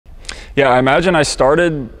Yeah, I imagine I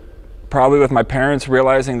started probably with my parents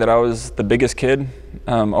realizing that I was the biggest kid,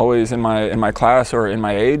 always in my class or in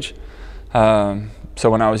my age. So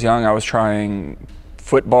when I was young, I was trying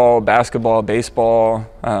football, basketball, baseball.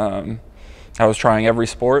 I was trying every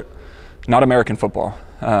sport, not American football.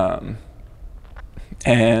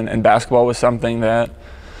 And basketball was something that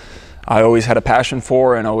I always had a passion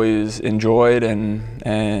for and always enjoyed,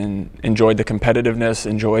 and enjoyed the competitiveness,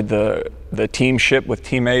 enjoyed the teamship with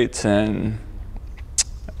teammates. And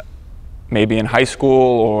maybe in high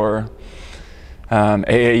school or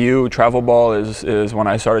AAU, travel ball is when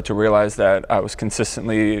I started to realize that I was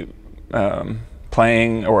consistently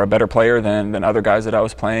playing or a better player than other guys that I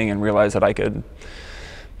was playing, and realized that I could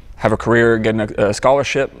have a career getting a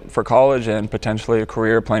scholarship for college and potentially a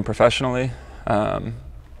career playing professionally.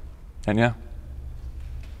 And yeah.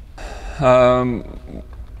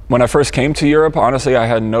 When I first came to Europe, honestly, I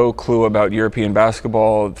had no clue about European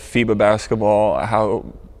basketball, FIBA basketball, how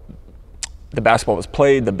the basketball was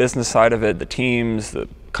played, the business side of it, the teams, the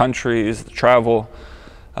countries, the travel.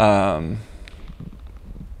 That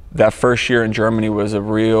first year in Germany was a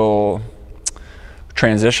real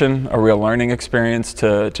transition, a real learning experience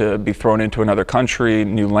to be thrown into another country,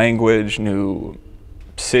 new language, new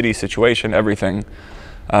city, situation, everything.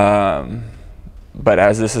 But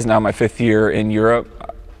as this is now my 5th year in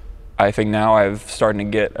Europe, I think now I've started to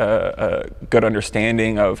get a good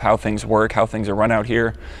understanding of how things work, how things are run out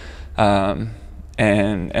here, and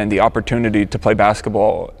the opportunity to play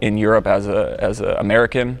basketball in Europe as a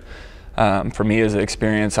American. For me, as an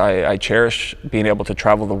experience, I cherish being able to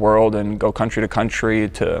travel the world and go country to country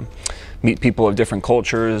to meet people of different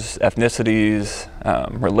cultures, ethnicities,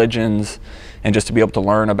 religions, and just to be able to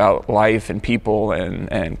learn about life and people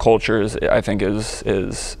and cultures. I think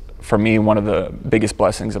is for me one of the biggest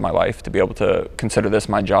blessings of my life, to be able to consider this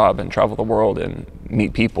my job and travel the world and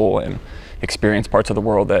meet people and experience parts of the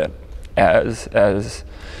world that as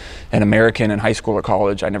an American in high school or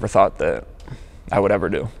college I never thought that I would ever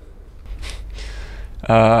do.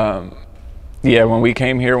 Yeah, when we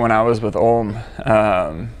came here when I was with Ulm,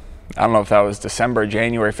 I don't know if that was December,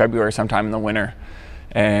 January, February, sometime in the winter,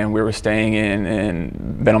 and we were staying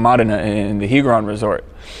in Benalmádena in the Hegron resort,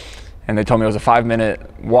 and they told me it was a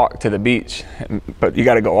 5-minute walk to the beach, but you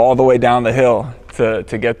got to go all the way down the hill to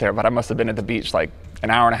get there. But I must have been at the beach like an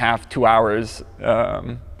hour and a half, 2 hours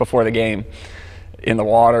before the game, in the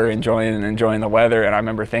water, enjoying the weather. And I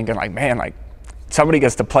remember thinking, like, man, like, somebody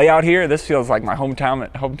gets to play out here. This feels like my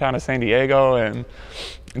hometown of San Diego, and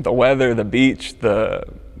the weather, the beach, the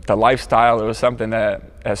lifestyle. It was something that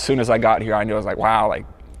as soon as I got here, I knew. I was like, wow, like,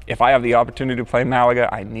 if I have the opportunity to play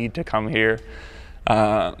Malaga, I need to come here.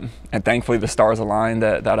 And thankfully the stars aligned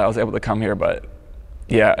that I was able to come here. But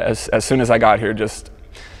yeah, as soon as I got here, just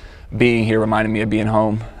being here reminded me of being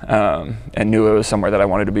home, and knew it was somewhere that I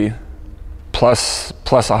wanted to be. Plus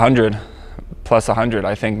 100.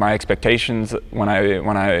 I think my expectations when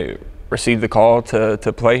I received the call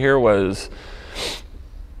to play here was,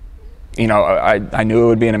 you know, I knew it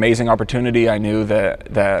would be an amazing opportunity. I knew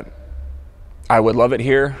that I would love it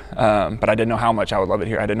here, but I didn't know how much I would love it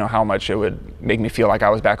here. I didn't know how much it would make me feel like I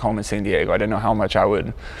was back home in San Diego. I didn't know how much I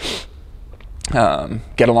would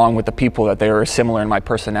get along with the people, that they were similar in my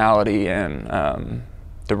personality and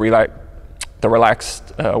the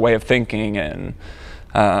relaxed way of thinking, and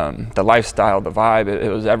the lifestyle, the vibe. It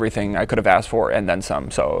was everything I could have asked for and then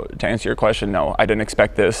some. So to answer your question, no, I didn't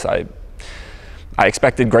expect this. I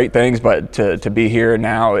expected great things, but to be here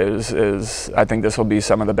now is I think this will be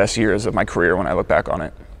some of the best years of my career when I look back on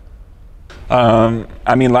it.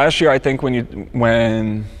 I mean, last year, I think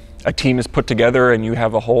when a team is put together and you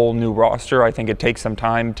have a whole new roster, I think it takes some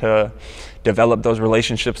time to develop those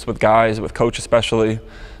relationships with guys, with coach especially,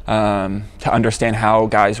 to understand how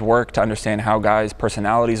guys work, to understand how guys'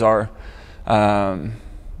 personalities are.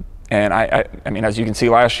 And I mean, as you can see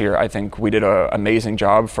last year, I think we did an amazing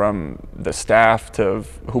job, from the staff to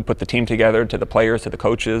who put the team together, to the players, to the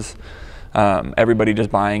coaches. Everybody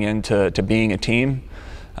just buying into being a team.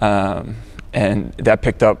 And that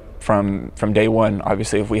picked up from day one.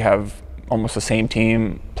 Obviously, if we have almost the same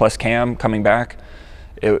team plus Cam coming back,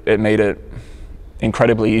 it made it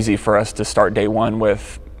incredibly easy for us to start day one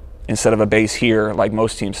with, instead of a base here like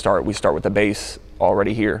most teams start, we start with the base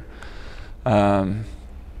already here. And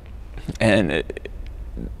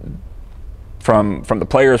from the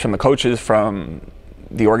players, from the coaches, from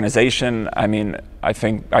the organization, I mean, I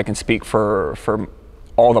think I can speak for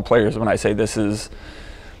all the players when I say this is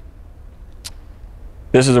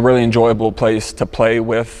a really enjoyable place to play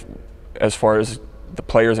with, as far as the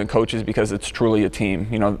players and coaches, because it's truly a team.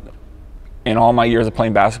 You know, in all my years of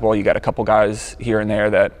playing basketball, you got a couple guys here and there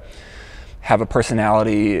that have a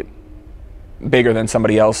personality bigger than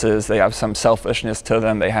somebody else's. They have some selfishness to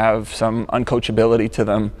them. They have some uncoachability to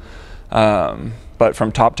them. But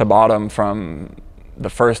from top to bottom, from the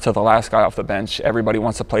first to the last guy off the bench, everybody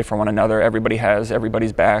wants to play for one another. Everybody has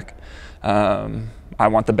everybody's back. I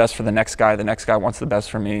want the best for the next guy wants the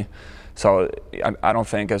best for me. So I don't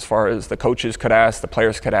think, as far as the coaches could ask, the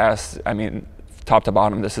players could ask, I mean, top to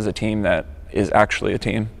bottom, this is a team that is actually a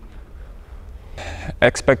team.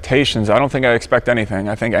 Expectations, I don't think I expect anything.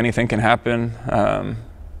 I think anything can happen.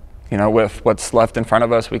 You know, with what's left in front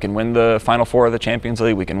of us, we can win the Final Four of the Champions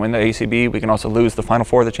League, we can win the ACB, we can also lose the Final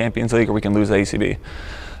Four of the Champions League, or we can lose the ACB.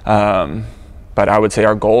 But I would say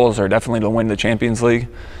our goals are definitely to win the Champions League.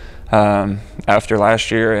 After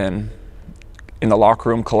last year, and in the locker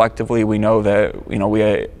room collectively, we know that, you know, we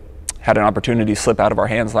had an opportunity slip out of our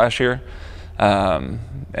hands last year.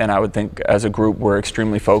 And I would think as a group, we're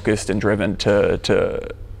extremely focused and driven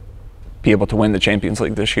to be able to win the Champions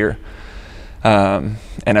League this year. And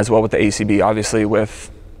as well with the ACB, obviously with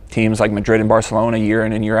teams like Madrid and Barcelona year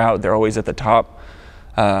in and year out, they're always at the top.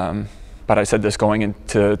 But I said this going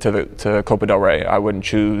into to Copa del Rey, I wouldn't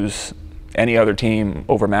choose any other team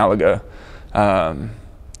over Málaga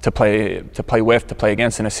to play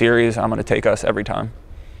against in a series. I'm going to take us every time.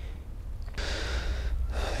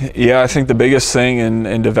 Yeah, I think the biggest thing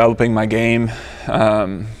in developing my game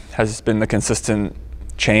has been the consistent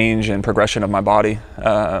change and progression of my body.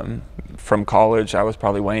 From college, I was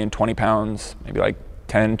probably weighing 20 pounds, maybe like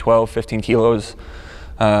 10, 12, 15 kilos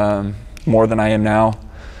more than I am now.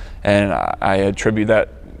 And I attribute that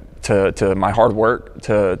to my hard work,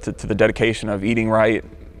 to the dedication of eating right,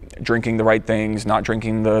 drinking the right things, not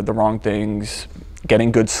drinking the wrong things,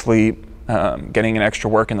 getting good sleep, getting an extra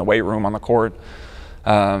work in the weight room on the court.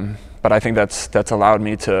 But I think that's allowed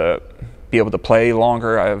me to be able to play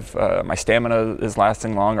longer. My stamina is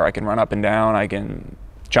lasting longer. I can run up and down. I can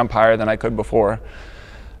jump higher than I could before.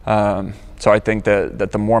 So I think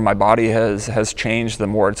that the more my body has changed, the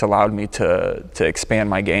more it's allowed me to expand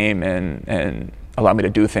my game and allow me to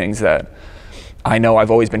do things that I know I've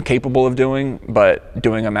always been capable of doing, but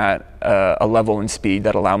doing them at a level and speed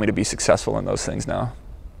that allow me to be successful in those things now.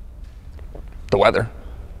 The weather.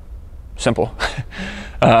 Simple.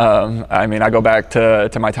 I mean, I go back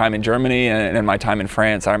to my time in Germany and my time in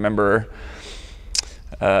France. I remember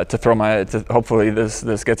hopefully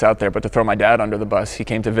this gets out there, but to throw my dad under the bus. He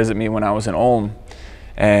came to visit me when I was in Ulm,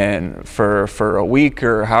 and for a week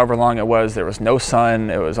or however long it was, there was no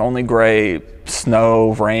sun. It was only gray,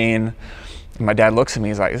 snow, rain. And my dad looks at me,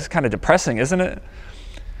 he's like, "This is kind of depressing, isn't it?"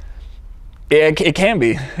 It can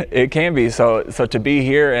be. It can be. So to be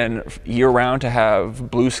here and year-round to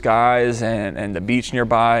have blue skies and the beach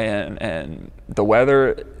nearby and the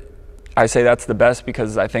weather, I say that's the best,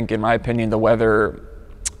 because I think, in my opinion, the weather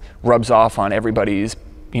rubs off on everybody's,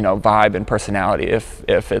 you know, vibe and personality. If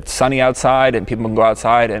it's sunny outside and people can go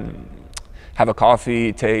outside and have a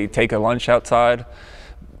coffee, take a lunch outside,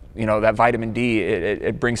 you know, that vitamin D,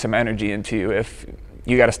 it brings some energy into you. If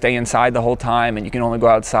you got to stay inside the whole time and you can only go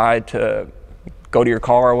outside to go to your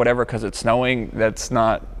car or whatever because it's snowing, it's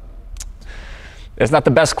not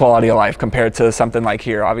the best quality of life compared to something like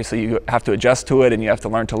here. Obviously you have to adjust to it and you have to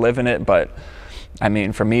learn to live in it, but I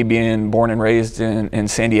mean, for me, being born and raised in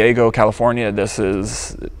San Diego, California, this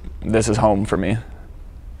is home for me.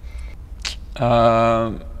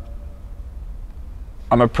 I'm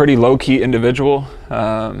a pretty low-key individual.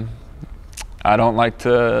 I don't like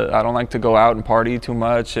to go out and party too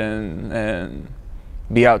much and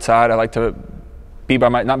be outside. I like to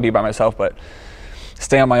not be by myself, but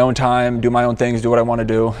stay on my own time, do my own things, do what I want to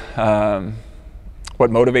do. What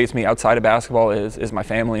motivates me outside of basketball is my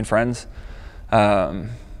family and friends. You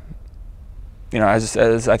know, as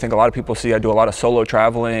I think a lot of people see, I do a lot of solo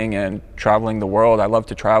traveling and traveling the world. I love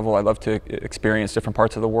to travel. I love to experience different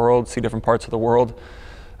parts of the world, see different parts of the world.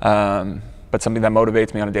 But something that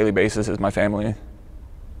motivates me on a daily basis is my family.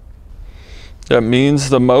 That means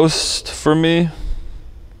the most for me.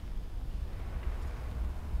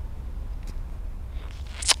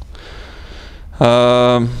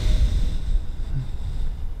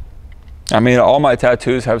 I mean, all my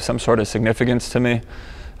tattoos have some sort of significance to me,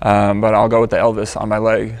 but I'll go with the Elvis on my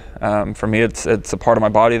leg. For me, it's a part of my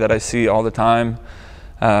body that I see all the time.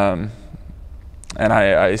 And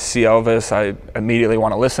I see Elvis, I immediately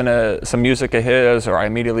want to listen to some music of his, or I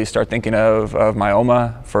immediately start thinking of my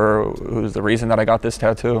Oma, who's the reason that I got this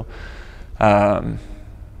tattoo.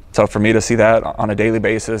 So for me to see that on a daily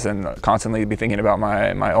basis and constantly be thinking about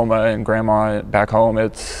my Oma and grandma back home, I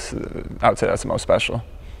would say that's the most special.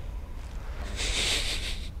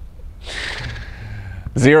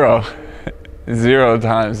 0. Zero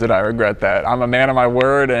times did I regret that. I'm a man of my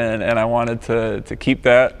word, and I wanted to keep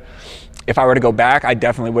that. If I were to go back, I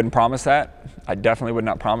definitely wouldn't promise that. I definitely would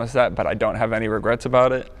not promise that, but I don't have any regrets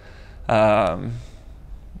about it.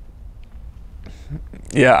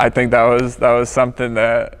 Yeah, I think that was something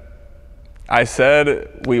that I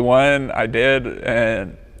said. We won, I did,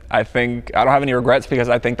 and I think I don't have any regrets because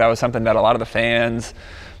I think that was something that a lot of the fans,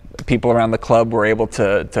 people around the club were able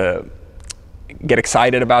to get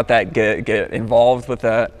excited about that, get involved with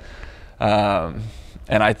that. And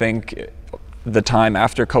I think the time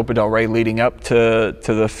after Copa del Rey leading up to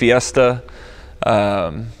the fiesta,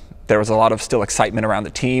 there was a lot of still excitement around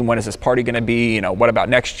the team. When is this party going to be? You know, what about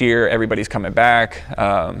next year? Everybody's coming back.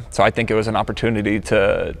 So I think it was an opportunity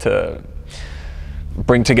to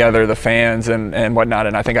bring together the fans and whatnot.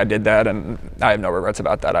 And I think I did that, and I have no regrets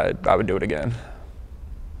about that. I would do it again.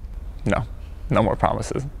 No more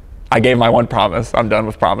promises. I gave my one promise. I'm done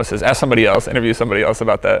with promises. Ask somebody else, interview somebody else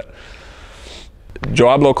about that. Yo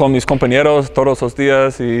hablo con mis compañeros todos los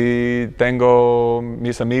días y tengo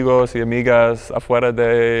mis amigos y amigas afuera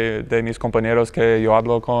de mis compañeros que yo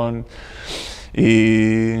hablo con.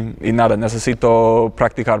 Y nada, necesito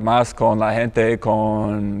practicar más con la gente,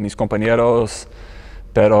 con mis compañeros,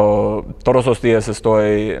 pero todos los días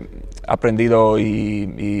estoy aprendiendo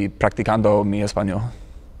y practicando mi español.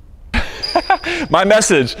 My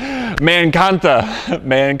message, me encanta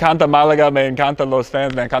Málaga, me encanta los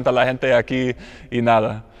fans, me encanta la gente aquí y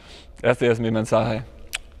nada, este es mi mensaje.